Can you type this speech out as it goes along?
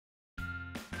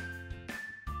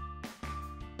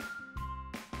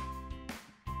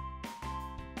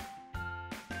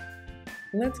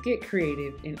Let's get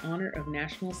creative in honor of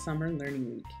National Summer Learning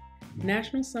Week.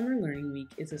 National Summer Learning Week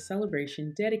is a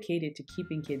celebration dedicated to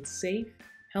keeping kids safe,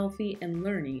 healthy, and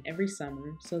learning every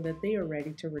summer so that they are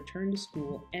ready to return to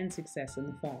school and success in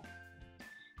the fall.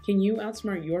 Can you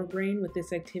outsmart your brain with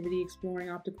this activity exploring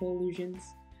optical illusions?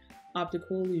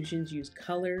 Optical illusions use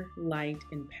color, light,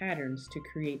 and patterns to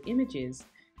create images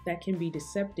that can be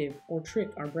deceptive or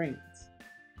trick our brains.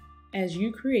 As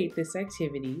you create this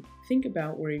activity, think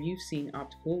about where you've seen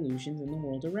optical illusions in the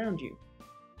world around you.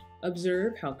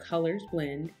 Observe how colors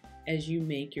blend as you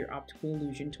make your optical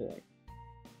illusion toy.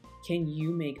 Can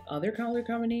you make other color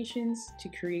combinations to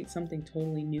create something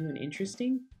totally new and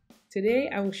interesting? Today,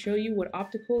 I will show you what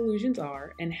optical illusions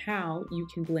are and how you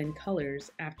can blend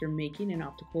colors after making an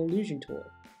optical illusion toy.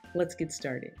 Let's get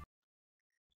started.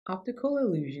 Optical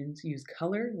illusions use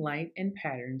color, light, and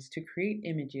patterns to create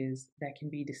images that can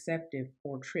be deceptive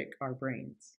or trick our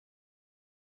brains.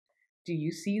 Do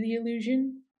you see the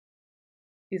illusion?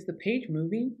 Is the page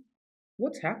moving?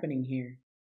 What's happening here?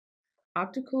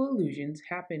 Optical illusions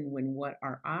happen when what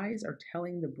our eyes are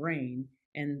telling the brain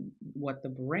and what the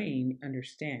brain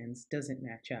understands doesn't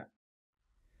match up.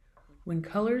 When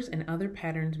colors and other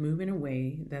patterns move in a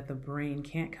way that the brain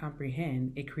can't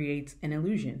comprehend, it creates an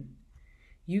illusion.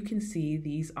 You can see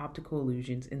these optical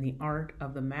illusions in the art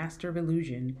of the master of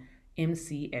illusion,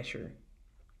 M.C. Escher.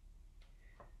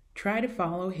 Try to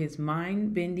follow his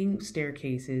mind-bending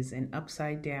staircases and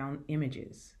upside-down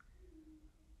images.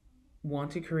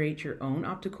 Want to create your own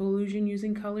optical illusion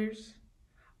using colors?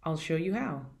 I'll show you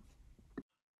how.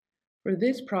 For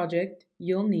this project,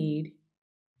 you'll need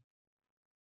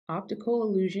optical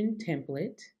illusion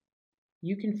template.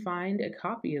 You can find a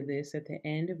copy of this at the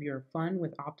end of your Fun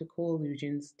with Optical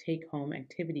Illusions take-home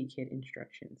activity kit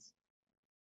instructions.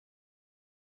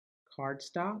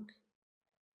 Cardstock,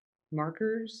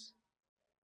 markers,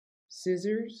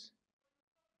 scissors,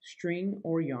 string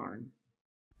or yarn.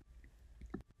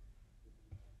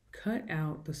 Cut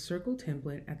out the circle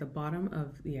template at the bottom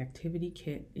of the activity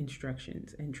kit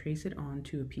instructions and trace it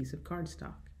onto a piece of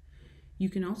cardstock. You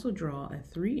can also draw a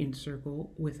 3-inch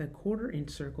circle with a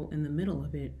 1/4-inch circle in the middle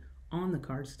of it on the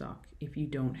cardstock if you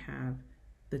don't have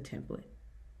the template.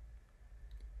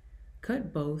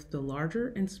 Cut both the larger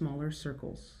and smaller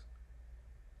circles.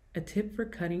 A tip for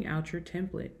cutting out your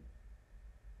template: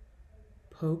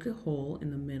 poke a hole in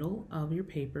the middle of your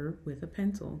paper with a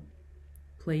pencil.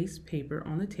 Place paper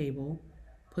on the table,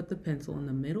 put the pencil in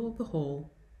the middle of the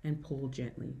hole, and pull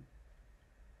gently.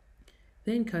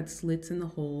 Then cut slits in the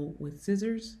hole with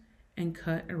scissors and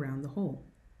cut around the hole.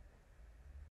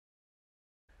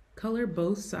 Color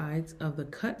both sides of the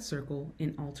cut circle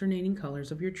in alternating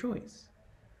colors of your choice.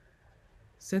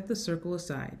 Set the circle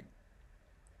aside.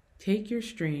 Take your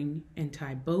string and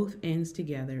tie both ends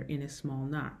together in a small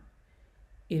knot.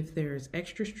 If there is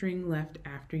extra string left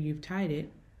after you've tied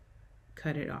it,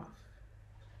 cut it off.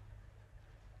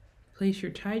 Place your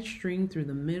tied string through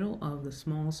the middle of the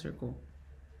small circle.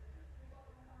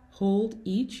 Hold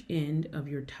each end of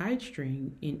your tied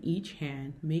string in each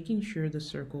hand, making sure the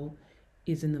circle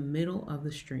is in the middle of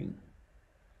the string.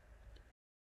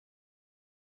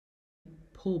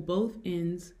 Pull both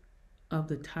ends of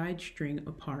the tied string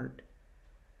apart.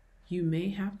 You may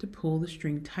have to pull the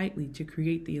string tightly to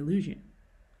create the illusion.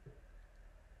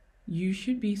 You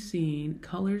should be seeing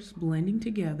colors blending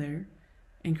together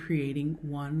and creating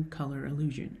one color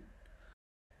illusion.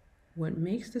 What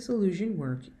makes this illusion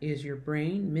work is your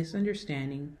brain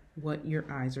misunderstanding what your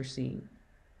eyes are seeing.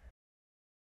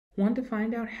 Want to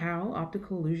find out how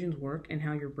optical illusions work and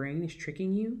how your brain is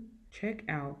tricking you? Check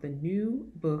out the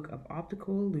new book of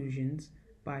optical illusions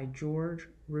by George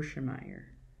Ruschmeyer.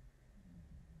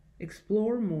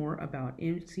 Explore more about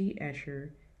M.C.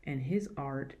 Escher and his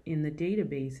art in the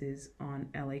databases on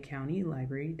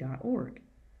lacountylibrary.org.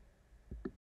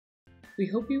 We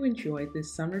hope you enjoyed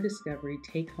this Summer Discovery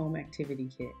Take-Home Activity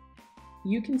Kit.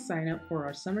 You can sign up for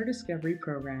our Summer Discovery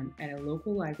program at a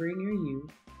local library near you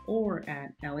or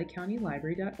at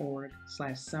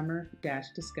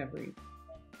lacountylibrary.org/summer-discovery.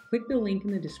 Click the link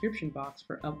in the description box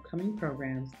for upcoming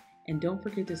programs, and don't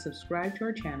forget to subscribe to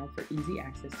our channel for easy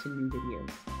access to new videos.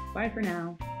 Bye for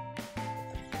now.